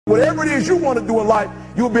Whatever it is you want to do in life,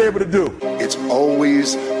 you'll be able to do. It's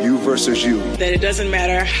always you versus you. That it doesn't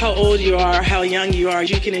matter how old you are, how young you are,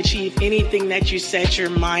 you can achieve anything that you set your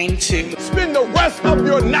mind to. Spend the rest of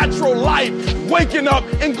your natural life waking up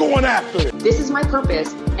and going after it. This is my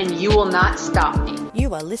purpose, and you will not stop me.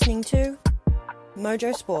 You are listening to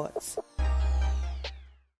Mojo Sports.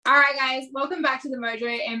 All right, guys, welcome back to the Mojo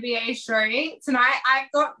NBA show. Tonight,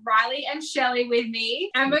 I've got Riley and Shelley with me,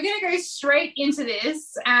 and we're going to go straight into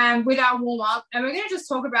this with our warm-up, and we're going to just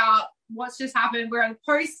talk about what's just happened. We're on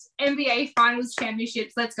post-NBA Finals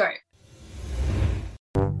Championships. Let's go.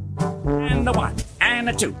 And a 1, and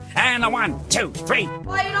a 2, and a 1, 2, 3.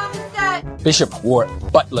 Quiet on the set. Bishop wore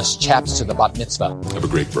buttless chaps to the bat mitzvah. Have a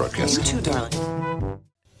great broadcast. You too, darling.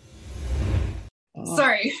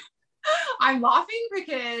 Sorry. I'm laughing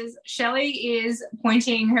because Shelley is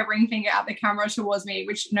pointing her ring finger at the camera towards me,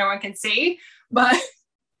 which no one can see. But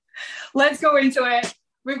let's go into it.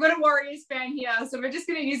 We've got a Warriors fan here, so we're just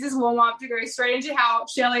going to use this warm-up to go straight into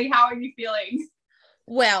Shelley, how are you feeling?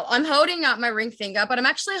 Well, I'm holding up my ring finger, but I'm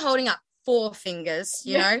actually holding up 4 fingers,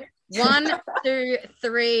 you know. 1, 2,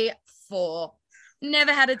 3, 4.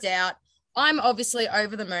 Never had a doubt. I'm obviously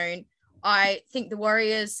over the moon. I think the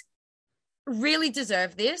Warriors really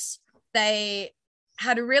deserve this. They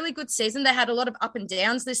had a really good season. They had a lot of up and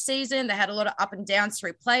downs this season. They had a lot of up and downs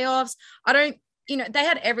through playoffs. They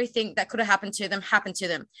had everything that could have happened to them happen to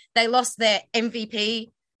them. They lost their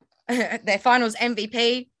MVP, their finals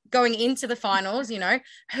MVP going into the finals, you know.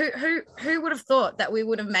 Who would have thought that we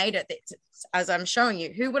would have made it, as I'm showing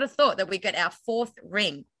you? Who would have thought that we get our 4th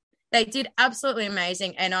ring? They did absolutely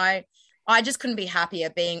amazing, and I just couldn't be happier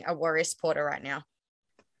being a Warriors supporter right now.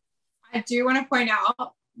 I do want to point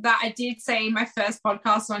out that I did say in my first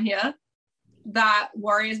podcast on here that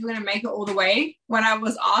Warriors were going to make it all the way when I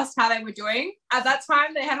was asked how they were doing. At that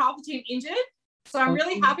time, they had half the team injured. So I'm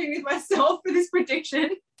really happy with myself for this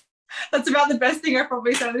prediction. That's about the best thing I've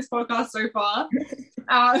probably said on this podcast so far.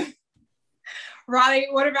 Riley,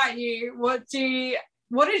 what about you? What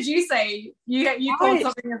did you say? You called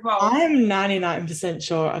something as well. I'm 99%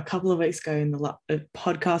 sure a couple of weeks ago in the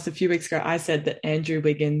podcast, a few weeks ago, I said that Andrew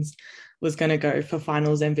Wiggins was going to go for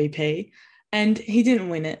finals MVP, and he didn't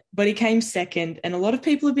win it, but he came second, and a lot of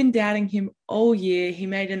people have been doubting him all year. He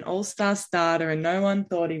made an all-star starter and no one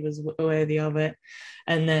thought he was worthy of it.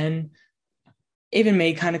 And then even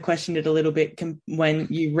me kind of questioned it a little bit when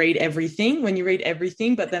you read everything,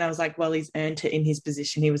 but then I was like, well, he's earned it in his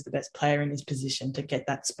position. He was the best player in his position to get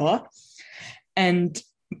that spot.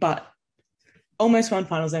 But almost won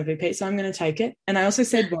finals MVP, so I'm going to take it. And I also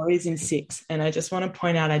said Warriors in 6, and I just want to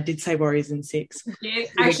point out I did say Warriors in 6. Yeah,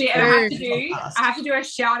 actually, I have to do a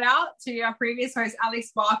shout out to our previous host,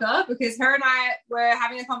 Alex Barker, because her and I were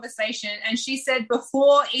having a conversation, and she said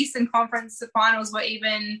before Eastern Conference finals were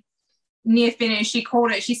even near finish, she called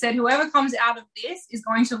it. She said whoever comes out of this is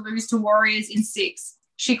going to lose to Warriors in 6.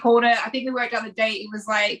 She called it. I think we worked out the date. It was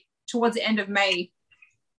like towards the end of May.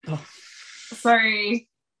 Oh. So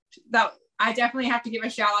that I definitely have to give a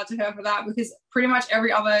shout out to her for that, because pretty much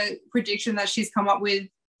every other prediction that she's come up with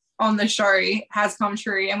on the show has come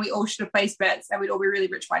true, and we all should have placed bets and we'd all be really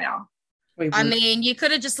rich by now. I mean, you could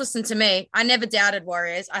have just listened to me. I never doubted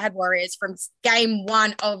Warriors. I had Warriors from game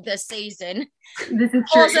 1 of the season. This is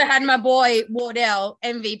true. Also had my boy Wardell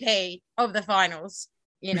MVP of the finals.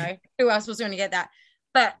 You know, who else was going to get that?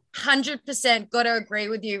 But 100% got to agree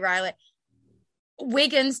with you, Riley.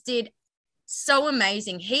 Wiggins did so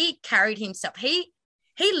amazing. He carried himself. He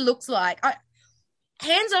looks like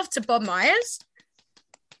hands off to Bob Myers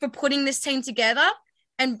for putting this team together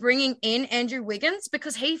and bringing in Andrew Wiggins,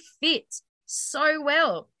 because he fits so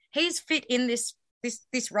well. He's fit in this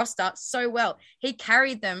roster so well. He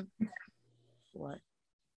carried them. What?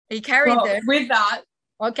 He carried them. With that.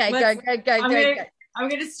 Okay, go. I'm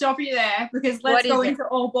going to stop you there, because let's go into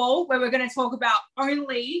All Ball, where we're going to talk about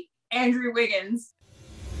only Andrew Wiggins.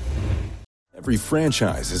 Every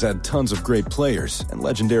franchise has had tons of great players and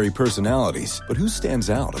legendary personalities, but who stands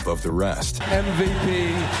out above the rest?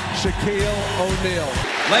 MVP Shaquille O'Neal.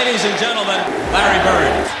 Ladies and gentlemen, Larry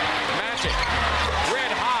Bird. Magic,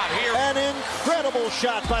 red hot here. An incredible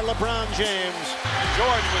shot by LeBron James.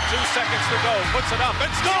 Jordan with 2 seconds to go, puts it up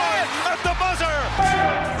and scores at the buzzer.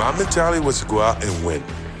 My mentality was to go out and win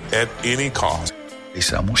at any cost. He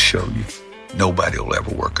said, I'm going to show you. Nobody will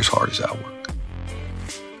ever work as hard as I work.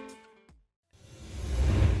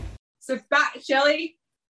 So back, Shelley.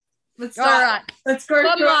 Let's start. All right. Let's go.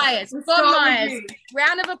 Bob Myers.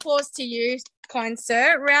 Round of applause to you, kind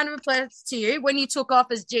sir. Round of applause to you. When you took off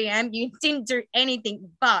as GM, you didn't do anything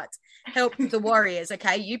but help the Warriors,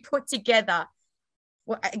 okay? You put together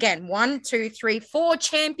again, 1, 2, 3, 4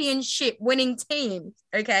 championship winning teams.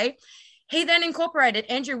 Okay. He then incorporated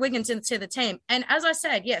Andrew Wiggins into the team. And as I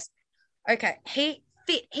said, yes, okay, he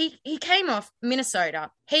came off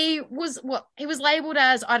Minnesota. He was labeled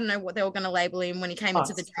as, I don't know what they were going to label him when he came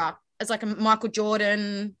into the draft, as like a Michael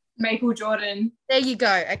Jordan. There you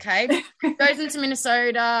go. Okay. Goes into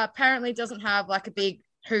Minnesota, apparently doesn't have like a big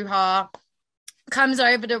hoo-ha, comes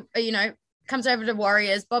over to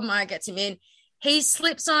Warriors. Bob Meyer gets him in. He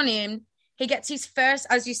slips on in. He gets his first,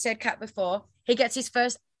 as you said, Kat, before, he gets his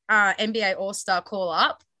first NBA All-Star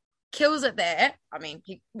call-up, kills it there. I mean,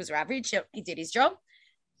 he was average. He did his job,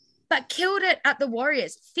 but killed it at the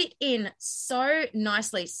Warriors. Fit in so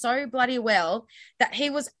nicely, so bloody well that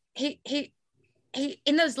he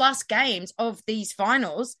in those last games of these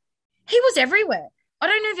finals, he was everywhere. I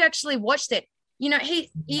don't know if you actually watched it. You know,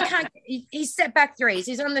 he's set back threes.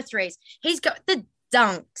 He's on the threes. He's got the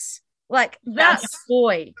dunks. Like that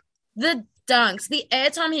boy, the dunks, the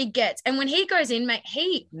airtime he gets. And when he goes in, mate,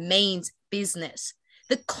 he means business.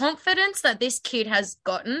 The confidence that this kid has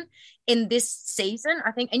gotten in this season,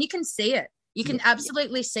 I think, and you can see it. You can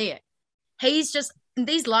absolutely see it. He's just, in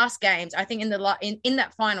these last games, I think in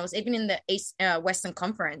that finals, even in the East Western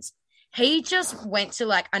Conference, he just went to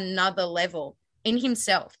like another level in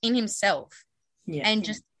himself, and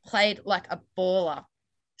just played like a baller.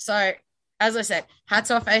 So, as I said, hats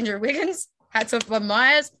off Andrew Wiggins, hats off Bob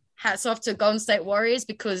Myers, hats off to Golden State Warriors,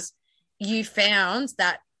 because you found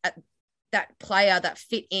that player that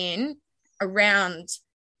fit in around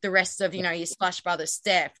the rest of, your Splash Brothers,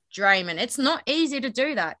 Steph, Draymond. It's not easy to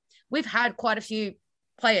do that. We've had quite a few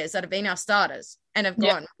players that have been our starters and have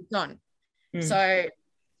gone. So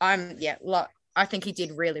I think he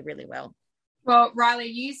did really, really well. Well, Riley,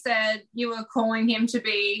 you said you were calling him to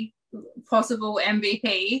be possible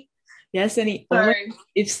MVP. Yes, and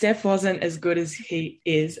if Steph wasn't as good as he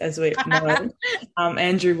is, as we know,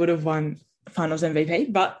 Andrew would have won Finals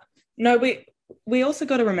MVP. But no, we also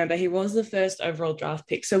got to remember he was the first overall draft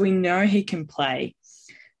pick, so we know he can play.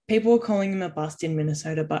 People were calling him a bust in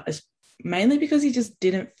Minnesota, but it's mainly because he just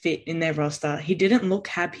didn't fit in their roster. He didn't look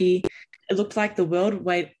happy. It looked like the world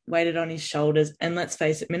weighted on his shoulders. And let's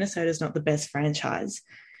face it, Minnesota's not the best franchise.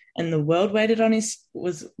 And the world weighted on his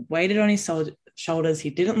shoulders. He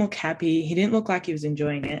didn't look happy. He didn't look like he was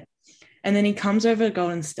enjoying it. And then he comes over to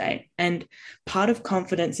Golden State. And part of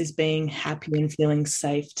confidence is being happy and feeling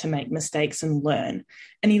safe to make mistakes and learn.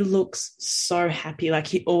 And he looks so happy. Like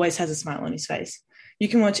he always has a smile on his face. You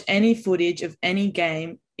can watch any footage of any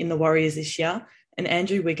game in the Warriors this year, and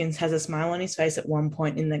Andrew Wiggins has a smile on his face at one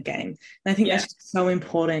point in the game. And I think that's so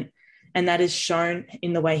important, and that is shown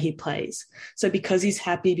in the way he plays. So because he's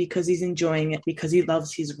happy, because he's enjoying it, because he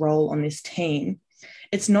loves his role on this team,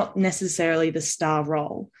 it's not necessarily the star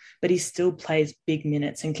role, but he still plays big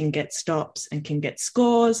minutes and can get stops and can get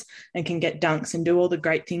scores and can get dunks and do all the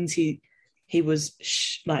great things he was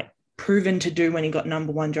proven to do when he got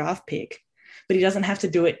number 1 draft pick. But he doesn't have to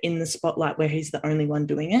do it in the spotlight where he's the only one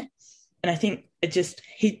doing it. And I think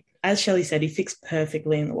as Shelley said, he fits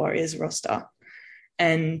perfectly in the Warriors roster.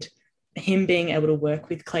 And him being able to work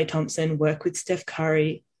with Klay Thompson, work with Steph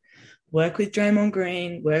Curry, work with Draymond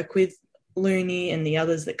Green, work with Looney and the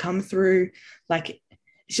others that come through, it's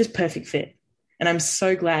just perfect fit. And I'm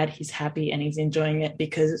so glad he's happy and he's enjoying it,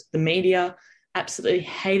 because the media absolutely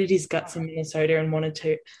hated his guts in Minnesota and wanted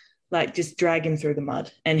to just drag him through the mud.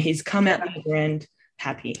 And he's come out the other end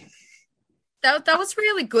happy. That was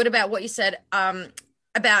really good about what you said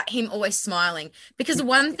about him always smiling, because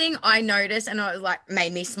one thing I noticed and it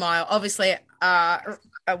made me smile, obviously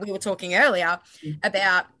we were talking earlier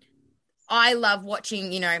about, I love watching,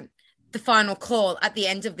 the final call at the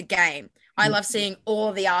end of the game. I love seeing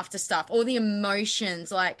all the after stuff, all the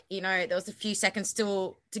emotions, there was a few seconds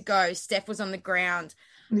still to go. Steph was on the ground.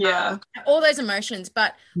 Yeah. All those emotions.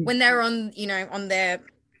 But when they were on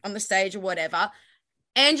the stage or whatever,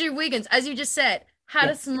 Andrew Wiggins, as you just said, had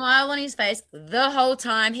a smile on his face the whole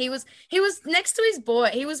time. He was next to his boy.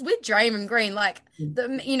 He was with Draymond Green,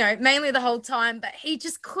 mainly the whole time, but he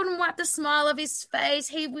just couldn't wipe the smile off his face.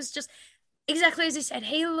 He was just exactly as he said.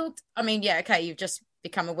 He looked, you've just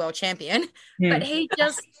become a world champion, but he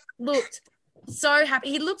just looked so happy.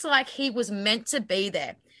 He looked like he was meant to be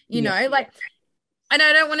there, you know, and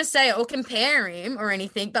I don't want to say it or compare him or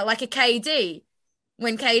anything, but like a KD,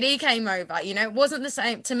 when KD came over, it wasn't the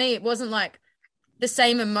same. To me, it wasn't the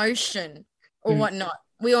same emotion or whatnot.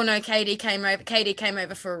 We all know KD came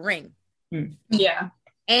over for a ring. Yeah.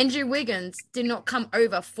 Andrew Wiggins did not come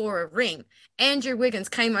over for a ring. Andrew Wiggins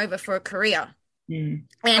came over for a career. And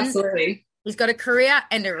absolutely. He's got a career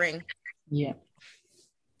and a ring. Yeah.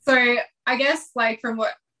 So I guess, like, from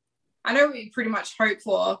what I know we pretty much hope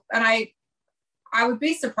for, and I would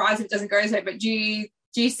be surprised if it doesn't go so, but do you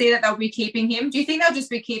see that they'll be keeping him? Do you think they'll just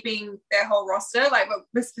be keeping their whole roster? Like,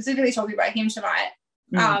 we're specifically talking about him tonight.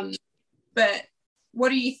 But what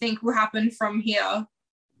do you think will happen from here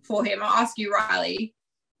for him? I'll ask you, Riley.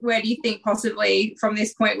 Where do you think possibly from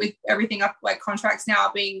this point, with everything up, like contracts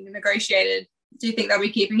now being negotiated, do you think they'll be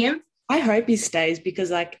keeping him? I hope he stays because,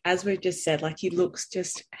 like, as we've just said, like, he looks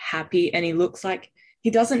just happy and he looks like he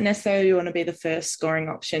doesn't necessarily want to be the first scoring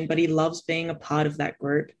option, but he loves being a part of that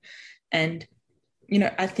group. And, you know,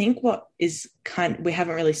 I think what is we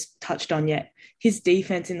haven't really touched on yet, his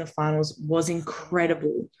defense in the finals was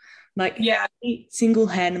incredible. Like, he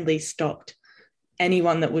single-handedly stopped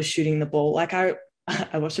anyone that was shooting the ball. Like, I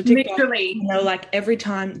watched a TikTok. Literally. You know, like, every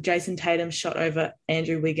time Jason Tatum shot over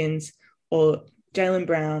Andrew Wiggins or Jaylen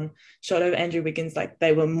Brown shot over Andrew Wiggins, like,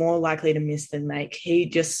 they were more likely to miss than make. He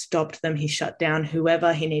just stopped them. He shut down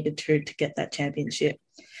whoever he needed to get that championship.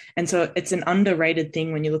 And so it's an underrated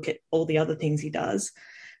thing when you look at all the other things he does.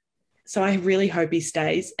 So I really hope he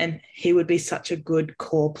stays, and he would be such a good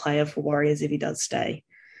core player for Warriors if he does stay.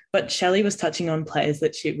 But Shelley was touching on players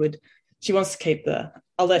that she wants to keep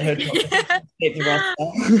I'll let her talk. Keep the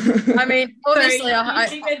roster. I mean, obviously, so you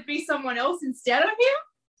think there'd be someone else instead of him?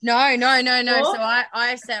 No. So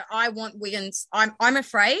I said I want Wiggins. I'm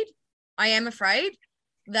afraid. I am afraid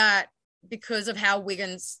that because of how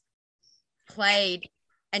Wiggins played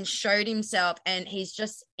and showed himself, and he's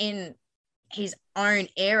just in his own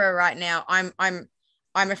era right now. I'm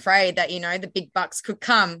afraid that, you know, the big bucks could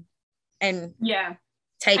come and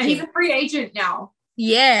take him. He's a free agent now.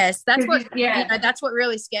 Yes, that's what you know, that's what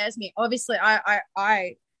really scares me. Obviously,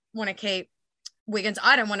 I want to keep Wiggins.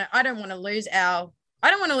 I don't want to lose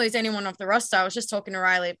anyone off the roster. I was just talking to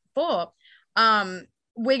Riley before.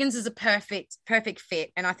 Wiggins is a perfect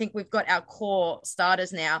fit, and I think we've got our core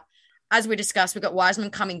starters now. As we discussed, we've got Wiseman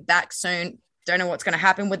coming back soon. Don't know what's going to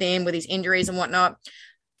happen with him, with his injuries and whatnot.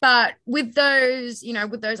 But with those,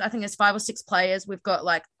 I think there's 5 or 6 players we've got,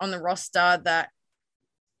 like, on the roster that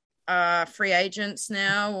are free agents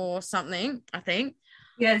now or something, I think.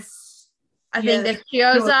 Yes. I think there's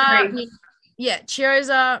Chioza. Yeah,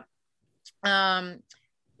 Chioza, Nemanja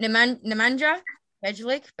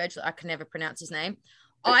Bjelic. I can never pronounce his name.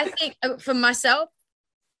 I think for myself,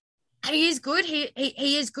 he is good.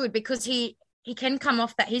 He is good because he can come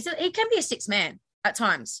off that. He can be a 6 man at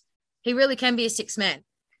times. He really can be a 6 man.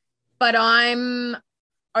 But I'm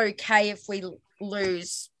okay if we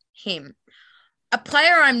lose him. A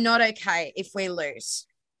player I'm not okay if we lose,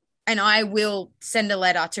 and I will send a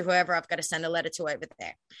letter to whoever I've got to send a letter to over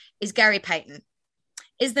there, is Gary Payton.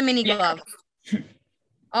 Is the mini glove.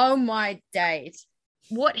 Oh my days.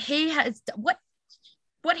 What he has done.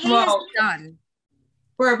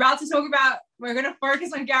 We're about to talk about, we're going to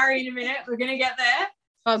focus on Gary in a minute. We're going to get there.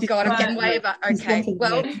 Oh God, I'm getting way about. Okay.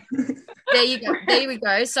 Well, there you go. There we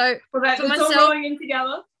go. So for myself, all going in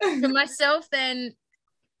together. For myself, then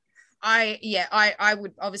I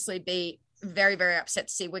would obviously be very, very upset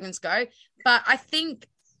to see Wiggins go. But I think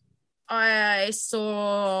I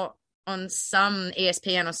saw on some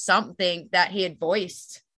ESPN or something that he had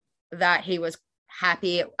voiced that he was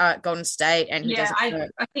happy at Golden State, and I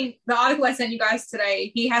think the article I sent you guys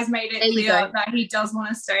today, he has made it clear that he does want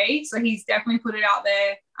to stay, so he's definitely put it out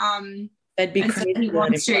there. It'd be crazy he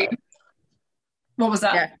wants to. What was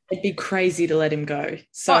that? Yeah, it'd be crazy to let him go.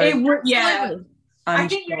 So it would, I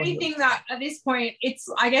think the only thing that at this point, it's,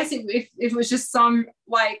 I guess if it was just some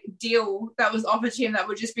like deal that was offered to him that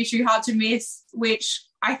would just be too hard to miss, which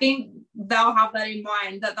I think they'll have that in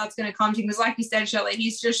mind, that's going to come to him, because like you said, Shelley,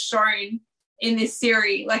 he's just shown in this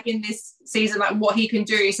series, like in this season, like what he can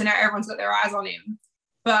do. So now everyone's got their eyes on him.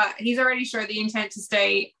 But he's already showed the intent to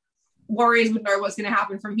stay. Warriors would know what's going to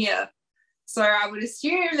happen from here. So I would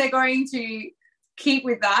assume they're going to keep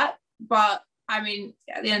with that. But I mean,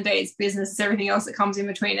 at the end of the day, it's business. It's everything else that comes in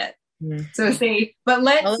between it. So we'll see. But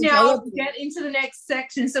let's now get into the next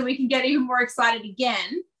section so we can get even more excited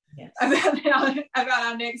again about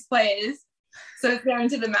our next players. So let's go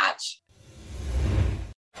into the match.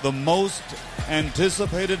 The most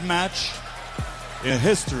anticipated match in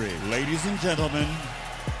history, ladies and gentlemen.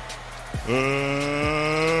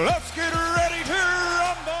 Let's get ready to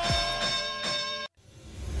rumble!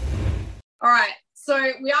 All right,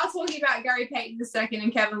 so we are talking about Gary Payton II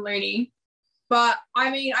and Kevin Looney. But, I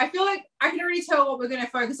mean, I feel like I can already tell what we're going to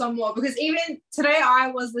focus on more, because even today I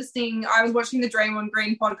was watching the Draymond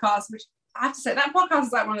Green podcast, which I have to say, that podcast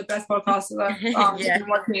is like one of the best podcasts that I've been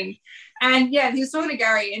watching. And he was talking to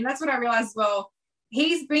Gary, and that's what I realized as well.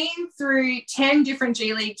 He's been through 10 different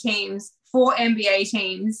G League teams, 4 NBA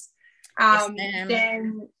teams.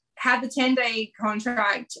 then had the 10-day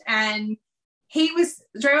contract, and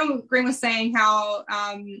Draymond Green was saying how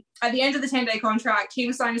at the end of the 10-day contract, he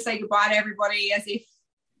was starting to say goodbye to everybody as if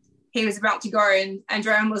he was about to go, and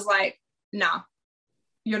Draymond was like, nah,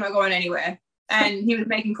 you're not going anywhere. And he was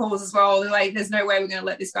making calls as well. They're like, there's no way we're going to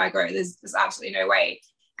let this guy go. There's absolutely no way.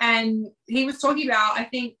 And he was talking about, I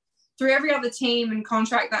think, through every other team and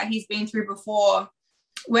contract that he's been through before,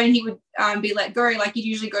 when he would be let go, like he'd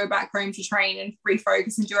usually go back home to train and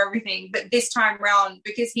refocus and do everything. But this time around,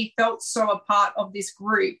 because he felt so a part of this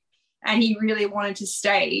group and he really wanted to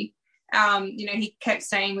stay, he kept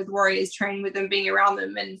staying with Warriors, training with them, being around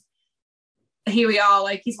them. And here we are,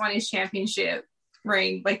 like he's won his championship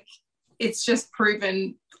ring. Like it's just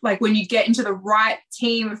proven, like when you get into the right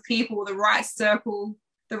team of people, the right circle,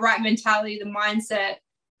 the right mentality, the mindset,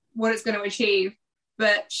 what it's going to achieve.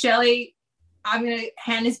 But Shelley, I'm going to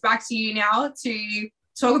hand this back to you now to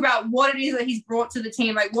talk about what it is that he's brought to the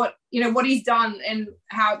team, like what he's done and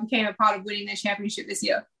how it became a part of winning their championship this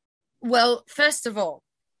year. Well, first of all,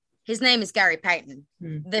 his name is Gary Payton.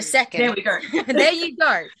 The second. There we go. There you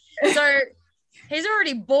go. So he's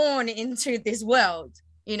already born into this world.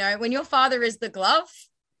 You know, when your father is the glove,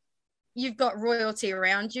 you've got royalty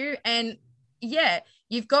around you. And yeah,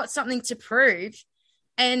 you've got something to prove.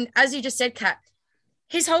 And as you just said, Kat,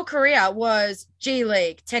 his whole career was G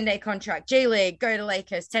League, 10-day contract, G League, go to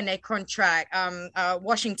Lakers, 10-day contract,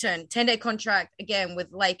 Washington, 10-day contract again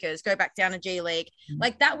with Lakers, go back down to G League.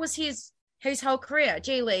 Like that was his whole career,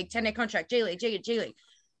 G League, 10-day contract, G League, G League.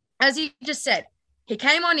 As you just said, he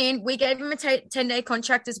came on in, we gave him a 10-day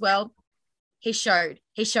contract as well. He showed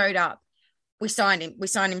up. We signed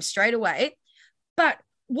him straight away. But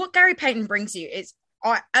what Gary Payton brings you is,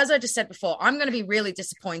 as I just said before, I'm going to be really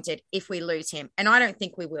disappointed if we lose him, and I don't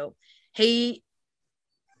think we will. He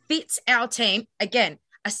fits our team, again,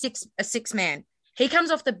 a six man. He comes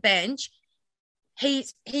off the bench.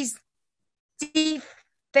 His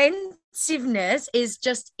defensiveness is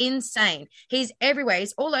just insane. He's everywhere.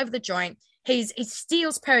 He's all over the joint. His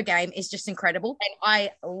steals per game is just incredible, and I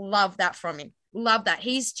love that from him. Love that.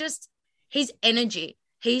 His energy.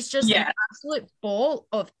 He's just an absolute ball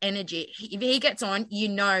of energy. If he gets on,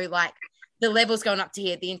 like the level's going up to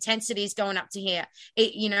here. The intensity is going up to here.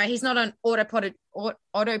 He's not an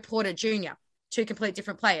Otto Porter Jr., two complete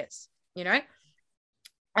different players,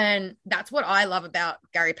 And that's what I love about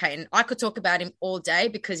Gary Payton. I could talk about him all day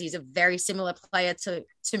because he's a very similar player to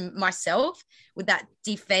myself, with that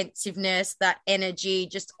defensiveness, that energy,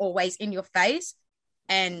 just always in your face.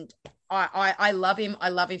 And I love him. I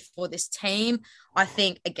love him for this team. I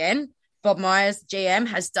think, again, Bob Myers, GM,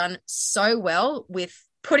 has done so well with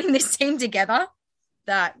putting this team together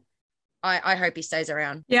that I hope he stays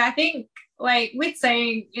around. Yeah, I think, like, with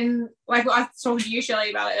saying, I told you,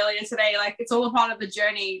 Shelley, about it earlier today, like, it's all a part of the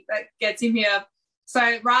journey that gets him here.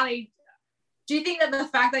 So, Riley, do you think that the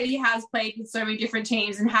fact that he has played with so many different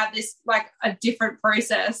teams and had this, like, a different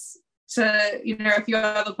process to, a few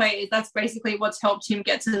other players, that's basically what's helped him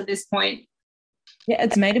get to this point? Yeah,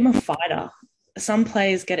 it's made him a fighter. Some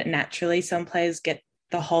players get it naturally. Some players get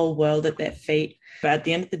the whole world at their feet. But at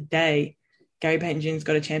the end of the day, Gary Payton Jr.'s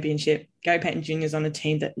got a championship. Gary Payton Jr. is on a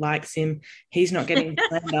team that likes him. He's not getting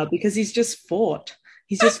slander because he's just fought.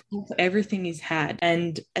 He's just fought for everything he's had.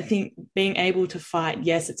 And I think being able to fight,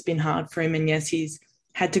 yes, it's been hard for him. And yes, he's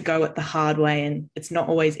had to go it the hard way. And it's not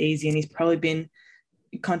always easy. And he's probably been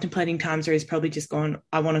contemplating times where he's probably just gone,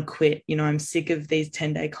 I want to quit. I'm sick of these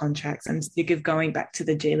 10-day contracts. I'm sick of going back to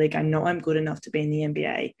the G League. I know I'm good enough to be in the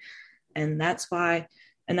NBA. And that's why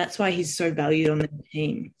he's so valued on the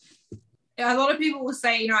team. A lot of people will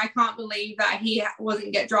say, I can't believe that he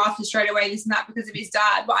wasn't get drafted straight away, this and that, because of his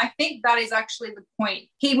dad. But I think that is actually the point.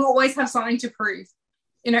 He will always have something to prove,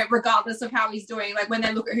 regardless of how he's doing. Like, when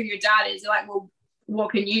they look at who your dad is, they're like, well, what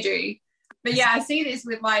can you do? But yeah, I see this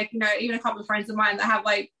with, like, even a couple of friends of mine that have,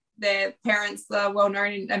 like, their parents are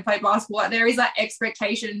well-known and play basketball. Like, there is that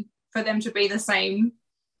expectation for them to be the same.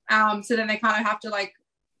 So then they kind of have to, like,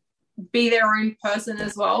 be their own person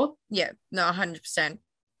as well. Yeah, no, 100%.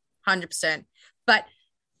 100%. But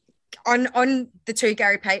on the two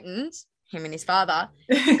Gary Paytons, him and his father,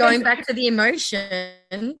 going back to the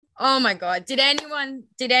emotion, oh my God, did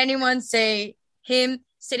anyone see him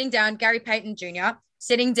sitting down, Gary Payton Jr.,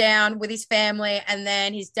 sitting down with his family, and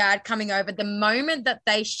then his dad coming over? The moment that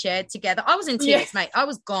they shared together, I was in tears, mate. I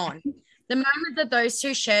was gone. The moment that those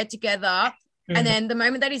two shared together, and then the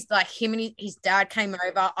moment that him and his dad came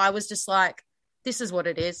over, I was just like, this is what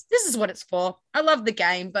it is. This is what it's for. I love the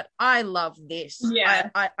game, but I love this. Yeah.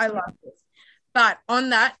 I love this. But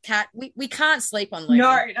on that, Kat, we can't sleep on Looney.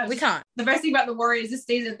 No, we can't. The best thing about the Warriors this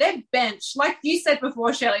season, their bench, like you said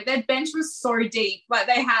before, Shelley, their bench was so deep. Like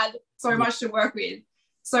they had so much to work with.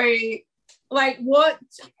 So, like, what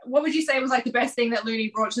would you say was like the best thing that Looney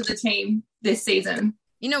brought to the team this season?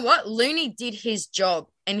 You know what? Looney did his job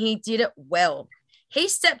and he did it well. He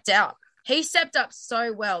stepped out. He stepped up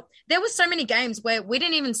so well. There were so many games where we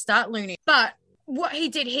didn't even start Looney, but what he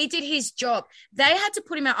did his job. They had to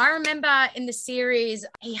put him out. I remember in the series,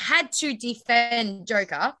 he had to defend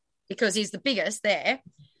Joker because he's the biggest there.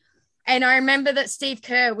 And I remember that Steve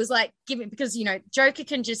Kerr was like, because, you know, Joker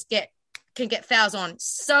can get fouls on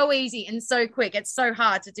so easy and so quick. It's so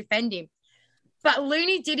hard to defend him. But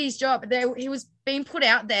Looney did his job. He was being put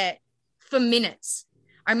out there for minutes.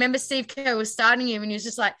 I remember Steve Kerr was starting him and he was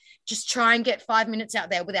just like, just try and get 5 minutes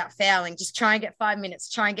out there without fouling. Just try and get 5 minutes.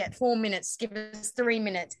 Try and get 4 minutes. Give us 3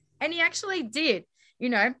 minutes. And he actually did. You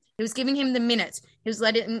know, he was giving him the minutes. He was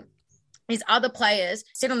letting his other players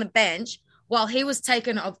sit on the bench while he was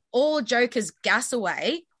taking of all Joker's gas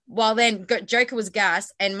away, while then Joker was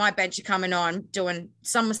gassed and my bench are coming on doing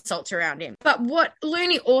somersaults around him. But what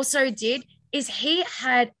Looney also did is he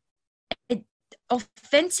had an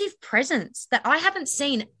offensive presence that I haven't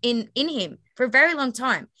seen in him for a very long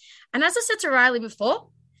time. And as I said to Riley before,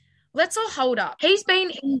 let's all hold up. He's been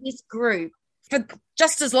in this group for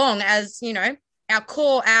just as long as, you know, our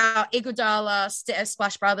Iguodala,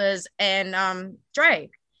 Splash Brothers, and Dre.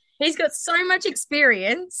 He's got so much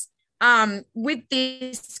experience with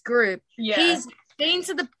this group. Yeah. He's been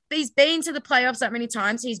to the playoffs that many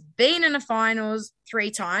times. He's been in the finals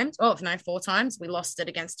 3 times. Oh, no, 4 times. We lost it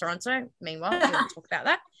against Toronto. Meanwhile, we won't talk about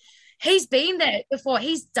that. He's been there before.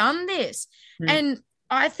 He's done this. And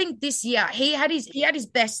I think this year he had his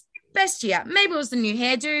best year. Maybe it was the new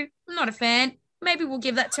hairdo. I'm not a fan. Maybe we'll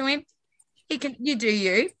give that to him. You do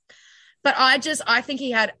you. But I think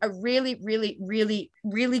he had a really, really, really,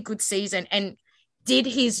 really good season and did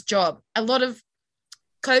his job. A lot of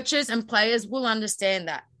coaches and players will understand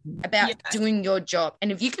that about doing your job.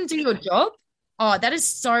 And if you can do your job, that is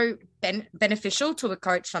so beneficial to a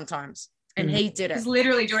coach sometimes. And he did it. He's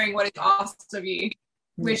literally doing what is asked of you,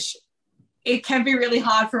 which it can be really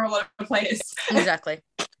hard for a lot of players. Exactly.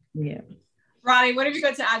 Yeah. Riley, what have you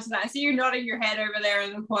got to add to that? I see you nodding your head over there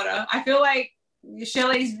in the corner. I feel like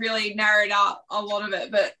Shelley's really narrowed out a lot of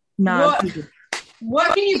it, but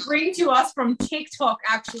what can you bring to us from TikTok,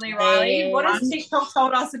 actually, Riley? What has TikTok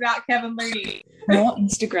told us about Kevin Looney? More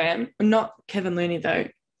Instagram. Not Kevin Looney, though.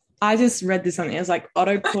 I just read this something. It was like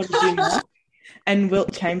Otto Porter Jr. and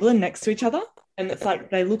Wilt Chamberlain next to each other. And it's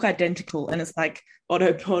like they look identical. And it's like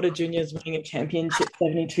Otto Porter Jr. is winning a championship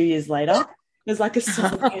 72 years later. There's like a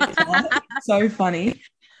so funny.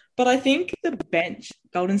 But I think the bench,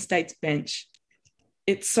 Golden State's bench,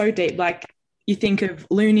 it's so deep. Like you think of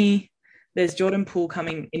Looney, there's Jordan Poole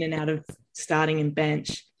coming in and out of starting and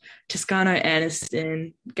bench, Toscano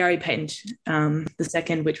Anderson, Gary Payton the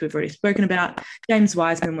second, which we've already spoken about, James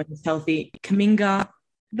Wiseman when he's healthy, Kuminga.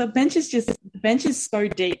 The bench is so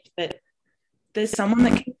deep that there's someone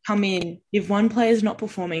that can come in. If one player is not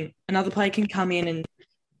performing, another player can come in and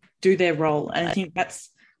do their role. And I think that's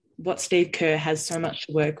what Steve Kerr has so much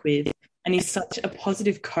to work with. And he's such a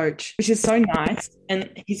positive coach, which is so nice.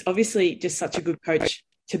 And he's obviously just such a good coach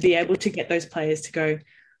to be able to get those players to go,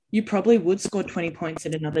 you probably would score 20 points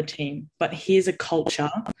at another team, but here's a culture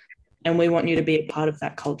and we want you to be a part of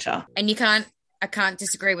that culture. And I can't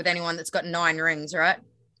disagree with anyone that's got 9 rings, right?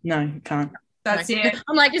 No, you can't. That's it.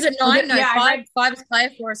 I'm like, is it 9? No, 5 is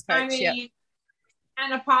player, 4 is coach. I mean,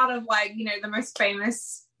 and a part of like, you know, the most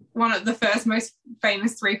famous, one of the first most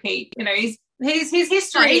famous three-peat, you know, his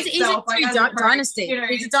history itself. He's a dynasty. You know,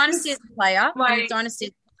 he's a dynasty as a player, like, and a dynasty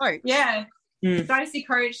as a coach. Yeah. Dynasty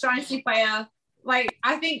coach, dynasty player. Like,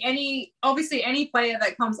 I think any player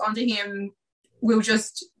that comes onto him will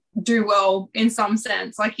just do well in some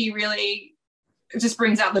sense. Like, he really just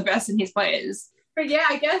brings out the best in his players. But yeah,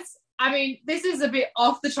 I guess, I mean, this is a bit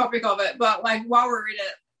off the topic of it, but like while we're in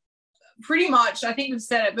it, pretty much, I think we've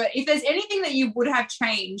said it, but if there's anything that you would have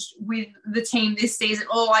changed with the team this season,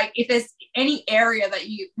 or like if there's any area that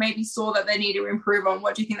you maybe saw that they need to improve on,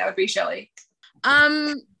 what do you think that would be, Shelley?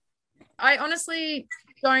 I honestly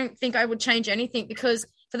don't think I would change anything, because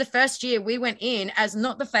for the first year we went in as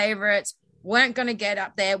not the favorites, weren't going to get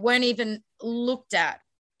up there, weren't even looked at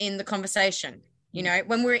in the conversation. You know,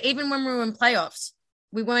 when we were in playoffs,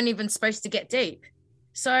 we weren't even supposed to get deep.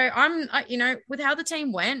 So with how the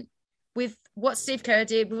team went, with what Steve Kerr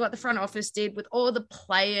did, with what the front office did, with all the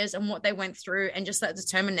players and what they went through, and just that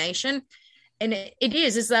determination, and it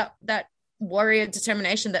is that warrior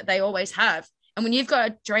determination that they always have. And when you've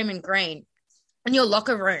got Draymond Green in your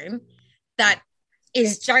locker room that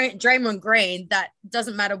is Draymond Green, that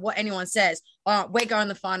doesn't matter what anyone says. Oh, we're going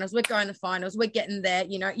to the finals. We're going to the finals. We're getting there.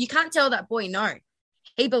 You know, you can't tell that boy no.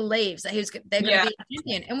 He believes that they're going to be a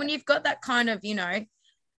champion. And when you've got that kind of, you know,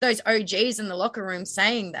 those OGs in the locker room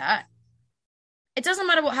saying that, it doesn't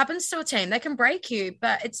matter what happens to a team. They can break you,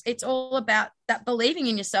 but it's all about that believing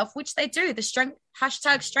in yourself, which they do. The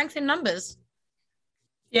strength in numbers.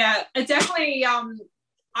 Yeah, it definitely.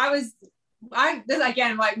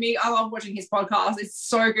 Again, like me, I love watching his podcast. It's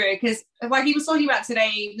so good because, like he was talking about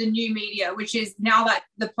today, the new media, which is now that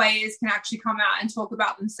the players can actually come out and talk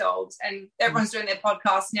about themselves, and everyone's doing their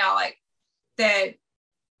podcasts now. Like they're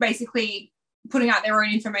basically putting out their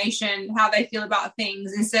own information, how they feel about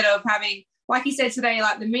things, instead of having, like he said today,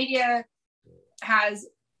 like the media has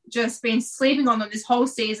just been sleeping on them this whole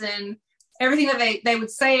season. Everything that they would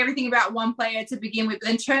say, everything about one player to begin with, but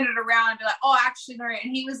then turn it around and be like, oh, actually, no.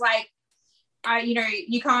 And he was like,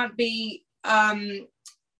 you can't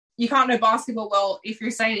know basketball well if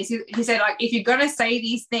you're saying this. He said, like, if you're going to say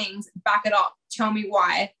these things, back it up. Tell me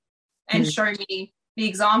why and show me the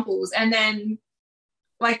examples. And then,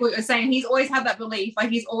 like what you're saying, he's always had that belief. Like,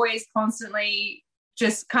 he's always constantly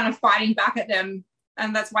just kind of fighting back at them.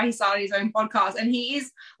 And that's why he started his own podcast. And he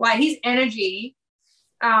is, like, his energy,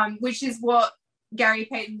 which is what Gary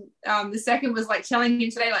Payton the second was like telling him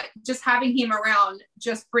today, like just having him around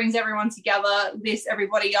just brings everyone together, lifts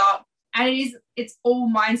everybody up. And it's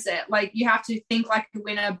all mindset. Like, you have to think like a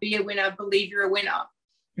winner, be a winner, believe you're a winner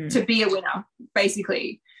to be a winner,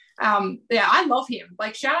 basically. I love him.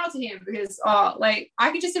 Like, shout out to him because like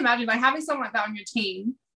I could just imagine like having someone like that on your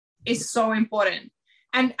team is so important.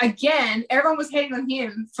 And again, everyone was hating on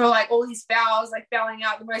him for like all these fouls, like fouling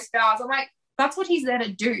out the most fouls. I'm like, that's what he's there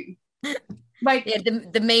to do. Like, yeah,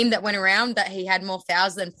 the meme that went around that he had more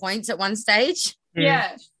fouls than points at one stage.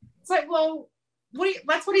 Yeah, it's like, well,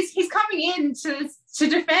 that's what he's coming in to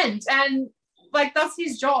defend, and like that's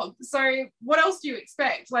his job. So what else do you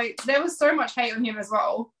expect? Like, there was so much hate on him as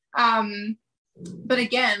well. But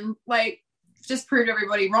again, like, just proved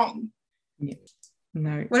everybody wrong. Yeah.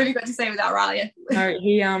 No. What have you got to say with that, Riley? No,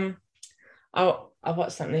 he I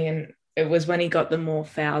watched something and it was when he got the more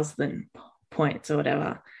fouls than points or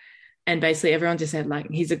whatever. And basically everyone just said, like,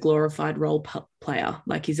 he's a glorified role player.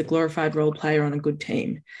 Like, he's a glorified role player on a good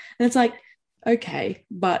team. And it's like, okay,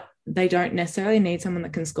 but they don't necessarily need someone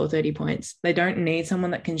that can score 30 points. They don't need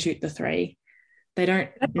someone that can shoot the three. They don't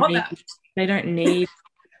need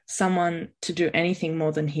someone to do anything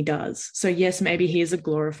more than he does. So yes, maybe he is a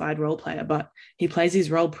glorified role player, but he plays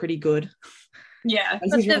his role pretty good. Yeah.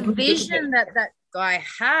 But the vision that guy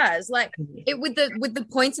has, like it with the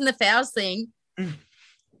points and the fouls thing,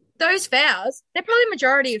 those fouls, they're probably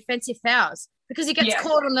majority offensive fouls because he gets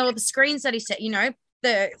caught on all the screens that he set, you know,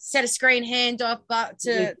 the set a screen handoff, but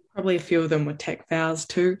probably a few of them were tech fouls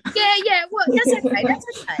too. Yeah. Well, that's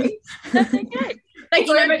okay. That's okay. Like,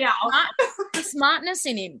 you know, the smartness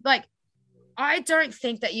in him. Like, I don't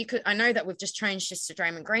think that you could, I know that we've just changed just to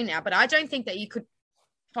Draymond Green now, but I don't think that you could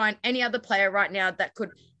find any other player right now that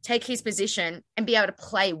could take his position and be able to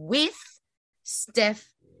play with Steph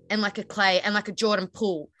and like a Clay and like a Jordan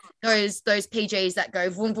Poole, those PGs that go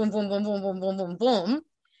boom, boom, boom, boom, boom, boom, boom, boom, boom.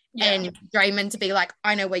 Yeah. And Draymond to be like,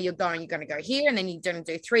 I know where you're going. You're going to go here, and then you're going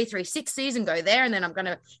to do 3-3-6s and go there, and then I'm going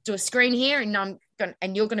to do a screen here, and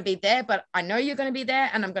you're going to be there, but I know you're going to be there,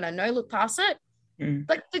 and I'm going to no look past it.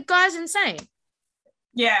 Like, the guy's insane.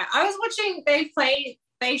 Yeah, I was watching.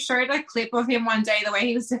 They showed a clip of him one day, the way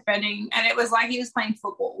he was defending, and it was like he was playing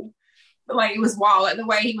football. Like, it was wild, like the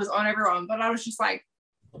way he was on everyone. But I was just like,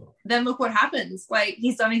 then look what happens. Like,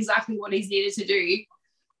 he's done exactly what he's needed to do.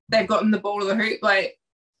 They've gotten the ball to the hoop. Like,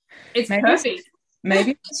 it's perfect.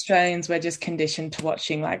 Maybe Australians were just conditioned to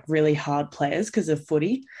watching like really hard players because of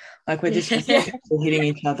footy. Like, we're just hitting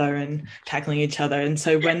each other and tackling each other. And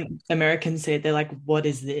so when Americans see it, they're like, what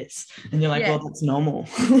is this? And you're like, well, that's normal.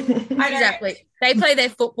 Exactly. They play their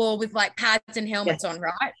football with like pads and helmets on,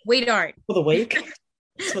 right? We don't. For the week.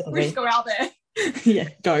 We just go out there. Yeah,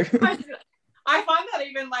 go. I find that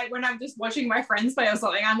even like when I'm just watching my friends play or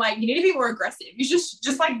something, I'm like, you need to be more aggressive. You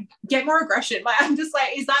just like get more aggression. Like, I'm just like,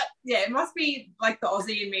 it must be like the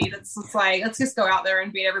Aussie in me that's just like, let's just go out there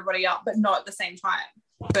and beat everybody up, but not at the same time.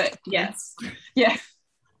 But yes. Yeah.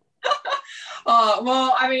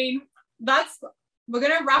 Well, I mean, we're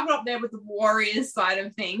going to wrap it up there with the Warriors side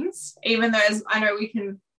of things, even though I know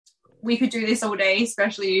we could do this all day,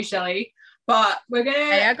 especially you, Shelley, but we're going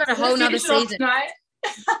to, I got a whole nother season.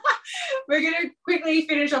 We're going to quickly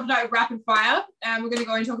finish off tonight with rapid fire, and we're going to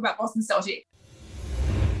go and talk about Boston Celtics.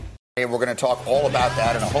 We're going to talk all about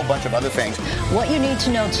that and a whole bunch of other things. What you need to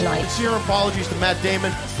know tonight. Sincere apologies to Matt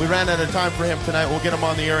Damon. We ran out of time for him tonight. We'll get him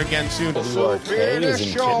on the air again soon. Oh,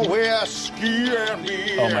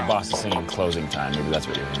 my boss is singing Closing Time. Maybe that's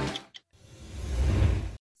what you're hearing.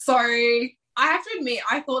 So I have to admit,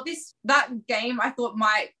 I thought that game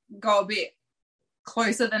might go a bit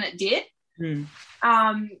closer than it did.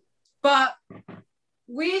 But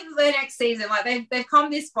with the next season, like they've come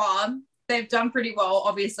this far. They've done pretty well,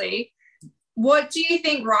 obviously. What do you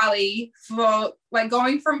think, Riley, for like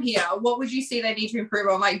going from here, what would you see they need to improve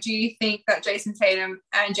on? Like, do you think that Jason Tatum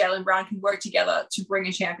and Jaylen Brown can work together to bring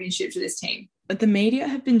a championship to this team? The media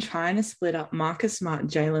have been trying to split up Marcus Smart,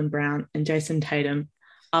 Jaylen Brown, and Jason Tatum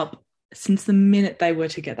up since the minute they were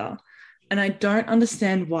together. And I don't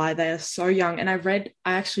understand why they are so young. And I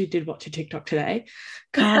actually did watch a TikTok today.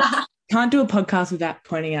 Can't do a podcast without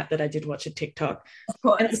pointing out that I did watch a TikTok. Of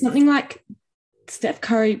course. And it's something like Steph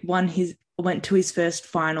Curry went to his first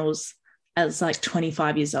finals as like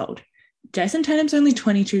 25 years old. Jason Tatum's only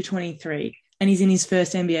 22, 23, and he's in his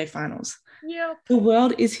first NBA finals. Yep. The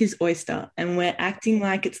world is his oyster, and we're acting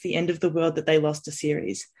like it's the end of the world that they lost a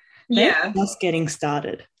series. They're just getting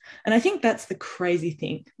started. And I think that's the crazy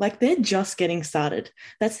thing. Like, they're just getting started.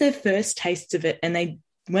 That's their first taste of it, and they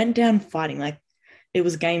went down fighting. Like, it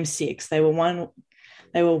was game 6. They were one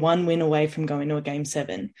win away from going to a game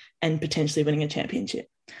 7 and potentially winning a championship.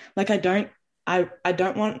 Like, I don't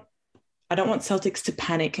want Celtics to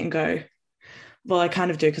panic and go, well, I kind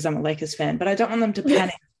of do because I'm a Lakers fan, but I don't want them to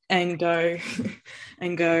panic and go,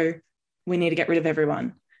 we need to get rid of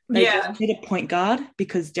everyone. They just need a point guard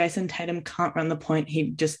because Jason Tatum can't run the point.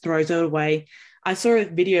 He just throws it away. I saw a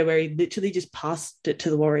video where he literally just passed it to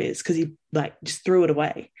the Warriors because he like just threw it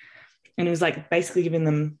away. And he was like basically giving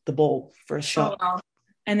them the ball for a shot. Oh, wow.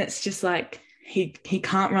 And it's just like he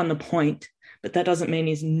can't run the point, but that doesn't mean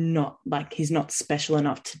he's not special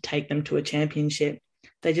enough to take them to a championship.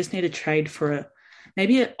 They just need a trade for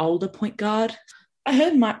maybe an older point guard. I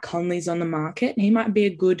heard Mike Conley's on the market. He might be a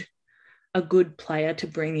good player to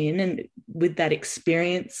bring in, and with that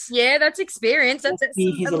experience. Yeah, that's experience. That's a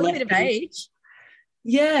little bit of age.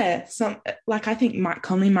 Yeah, I think Mike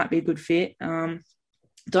Conley might be a good fit.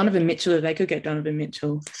 Donovan Mitchell, if they could get Donovan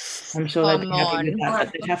Mitchell, I'm sure they'd be happy with that,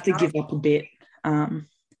 but they'd have to give up a bit.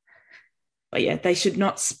 But yeah, they should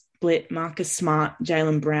not split Marcus Smart,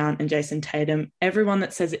 Jaylen Brown, and Jason Tatum. Everyone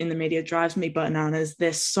that says it in the media drives me bananas.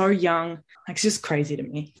 They're so young. Like, it's just crazy to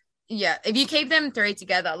me. Yeah, if you keep them 3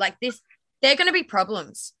 together like this, they're going to be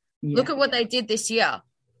problems. Yeah. Look at what they did this year.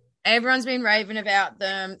 Everyone's been raving about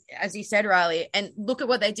them, as you said, Riley, and look at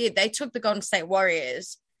what they did. They took the Golden State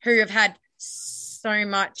Warriors, who have had so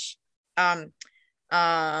much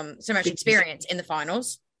experience in the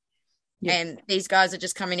finals. Yeah. And these guys are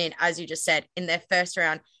just coming in, as you just said, in their first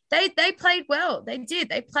round. They played well. They did.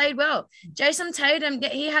 They played well. Jason Tatum,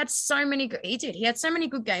 he had so many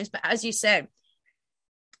good games, but as you said,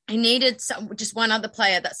 he needed just one other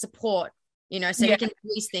player that support, so he can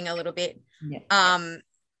do his thing a little bit. Yeah.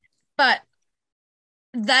 But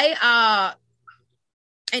they are,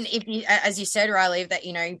 and if you, as you said, Riley, that,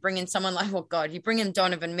 you bring in someone like, oh God, you bring in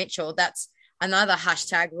Donovan Mitchell, that's another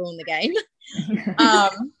hashtag rule in the game.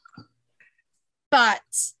 But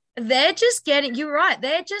they're just you're right,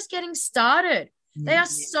 they're just getting started. They are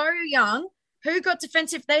so young. Who got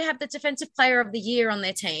defensive? They have the defensive player of the year on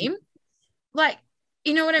their team. Like,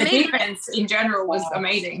 you know what I mean? Defense in general was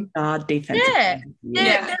amazing. Defense. Yeah.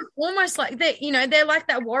 They're almost like they're like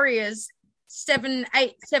that Warriors 7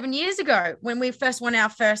 years ago when we first won our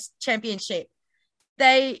first championship.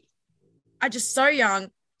 They are just so young,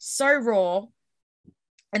 so raw,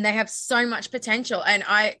 and they have so much potential. And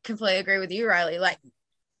I completely agree with you, Riley. Like,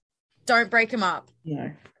 don't break them up.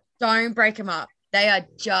 No. Don't break them up. They are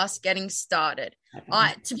just getting started.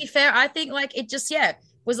 To be fair, I think like it just,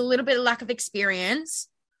 was a little bit of lack of experience.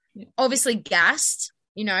 Yeah. Obviously gassed,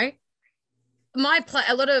 a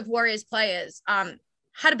lot of Warriors players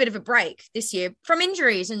had a bit of a break this year from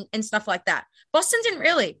injuries and stuff like that. Boston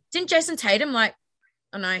didn't Jason Tatum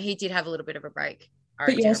he did have a little bit of a break.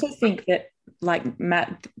 But you also think that like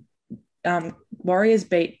Warriors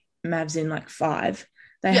beat Mavs in like 5.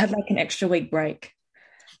 They had like an extra week break.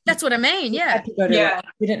 That's what I mean, yeah.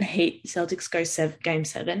 Didn't Heat Celtics go game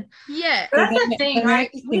 7? Yeah. But that's the thing, right?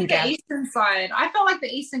 With the Eastern side, I felt like the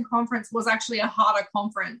Eastern Conference was actually a harder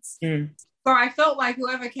conference. So I felt like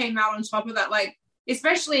whoever came out on top of that, like,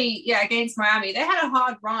 especially, against Miami, they had a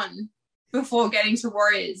hard run before getting to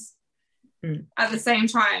Warriors at the same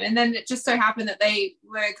time. And then it just so happened that they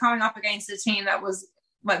were coming up against a team that was,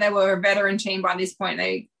 like, they were a veteran team by this point.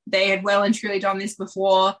 They had well and truly done this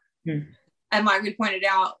before. And like we pointed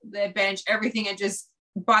out, their bench, everything, and just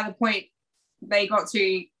by the point they got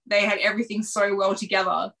to, they had everything so well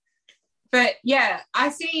together. But yeah, I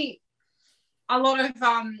see a lot of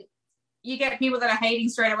you get people that are hating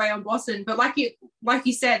straight away on Boston, but like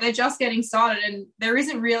you said, they're just getting started, and there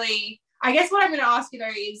isn't really. I guess what I'm going to ask you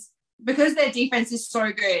though is, because their defense is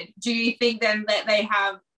so good, do you think then that they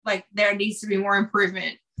have, like, there needs to be more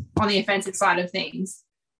improvement on the offensive side of things?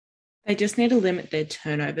 They just need to limit their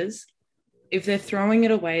turnovers. If they're throwing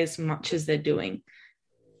it away as much as they're doing,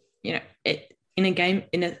 in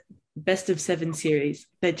a best of 7 series,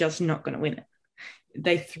 they're just not going to win it.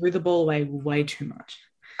 They threw the ball away way too much.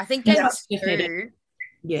 I think game 2.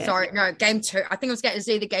 Game 2. I think it was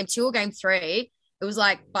either game 2 or game 3. It was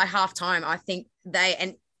like by halftime, I think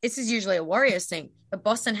and this is usually a Warriors thing, but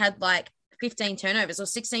Boston had like 15 turnovers or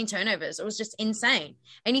 16 turnovers. It was just insane.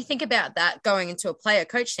 And you think about that going into a player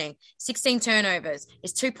coach thing, 16 turnovers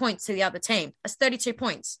is 2 points to the other team. That's 32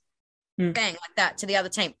 points. Bang, like that to the other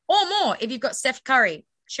team. Or more if you've got Steph Curry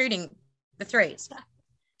shooting the threes.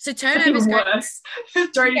 So turnovers go worse.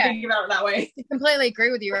 Don't you think about it that way? I completely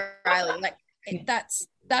agree with you, Riley. Like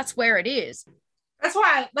that's where it is. That's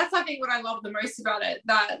I think what I love the most about it,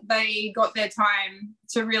 that they got their time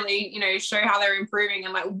to really, show how they're improving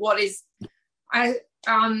and like what is. I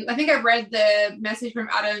think I read the message from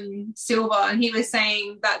Adam Silver, and he was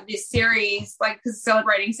saying that this series, like, because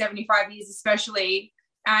celebrating 75 years especially,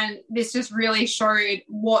 and this just really showed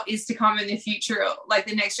what is to come in the future, like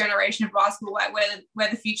the next generation of basketball, like where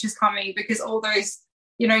the future's coming, because all those,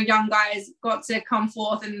 young guys got to come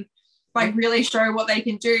forth and like really show what they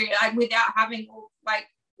can do, like without having like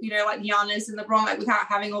Giannis and LeBron, like without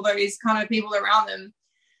having all those kind of people around them.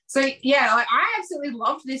 So yeah, like I absolutely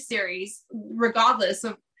loved this series, regardless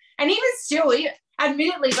of, and even still,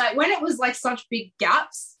 admittedly, like when it was like such big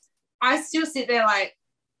gaps, I still sit there like,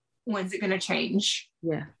 when's it going to change?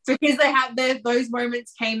 Yeah, because they have those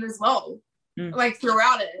moments came as well, like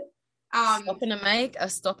throughout it. Stop and a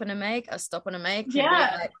make.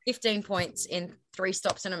 Yeah, like 15 points in 3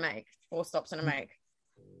 stops and a make, 4 stops and a make.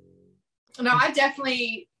 No, I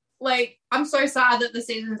definitely I'm so sad that the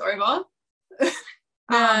season's over.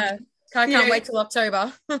 Can't wait till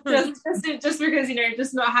October. just because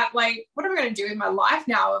just not have what am I going to do in my life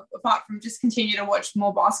now apart from just continue to watch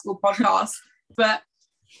more basketball podcasts. But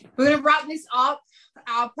we're going to wrap this up.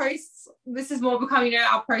 This is more becoming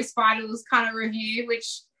our post-finals kind of review,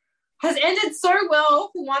 which has ended so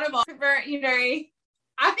well for one of us. But,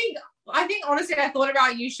 I think honestly, I thought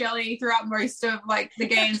about you, Shelley, throughout most of the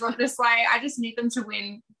games. I'm just I just need them to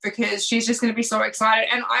win because she's just going to be so excited.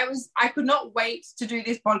 And I could not wait to do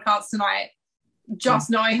this podcast tonight, just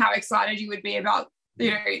knowing how excited you would be about,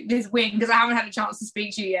 this win, because I haven't had a chance to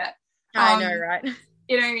speak to you yet. I know, right?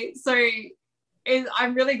 So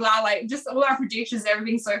I'm really glad, just all our predictions,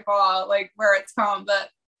 everything so far, where it's come. But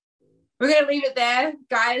we're going to leave it there,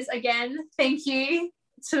 guys. Again, thank you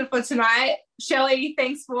for tonight. Shelley,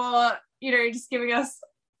 thanks for, just giving us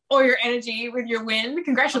all your energy with your win.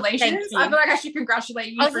 Congratulations. I feel like I should congratulate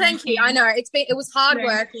you. Oh, thank you. I know. It was hard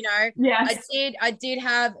work, Yes. I did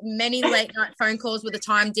have many late night phone calls with the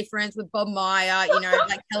time difference with Bob Meyer,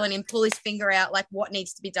 telling him pull his finger out, what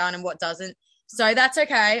needs to be done and what doesn't. So that's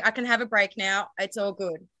okay. I can have a break now. It's all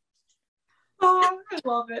good. Oh, I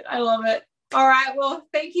love it. All right. Well,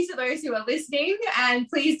 thank you to those who are listening. And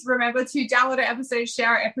please remember to download our episodes, share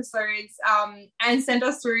our episodes, and send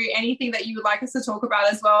us through anything that you would like us to talk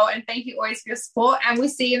about as well. And thank you always for your support. And we'll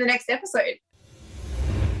see you in the next episode.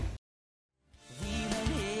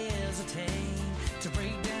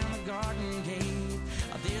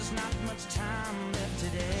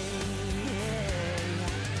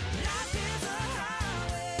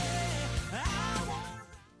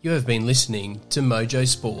 You have been listening to Mojo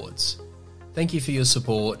Sports. Thank you for your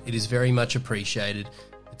support. It is very much appreciated.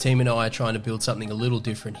 The team and I are trying to build something a little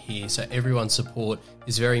different here, so everyone's support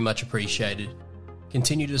is very much appreciated.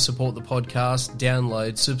 Continue to support the podcast,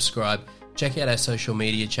 download, subscribe, check out our social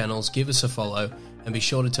media channels, give us a follow, and be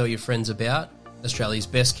sure to tell your friends about Australia's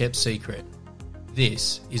best kept secret.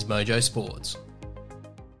 This is Mojo Sports.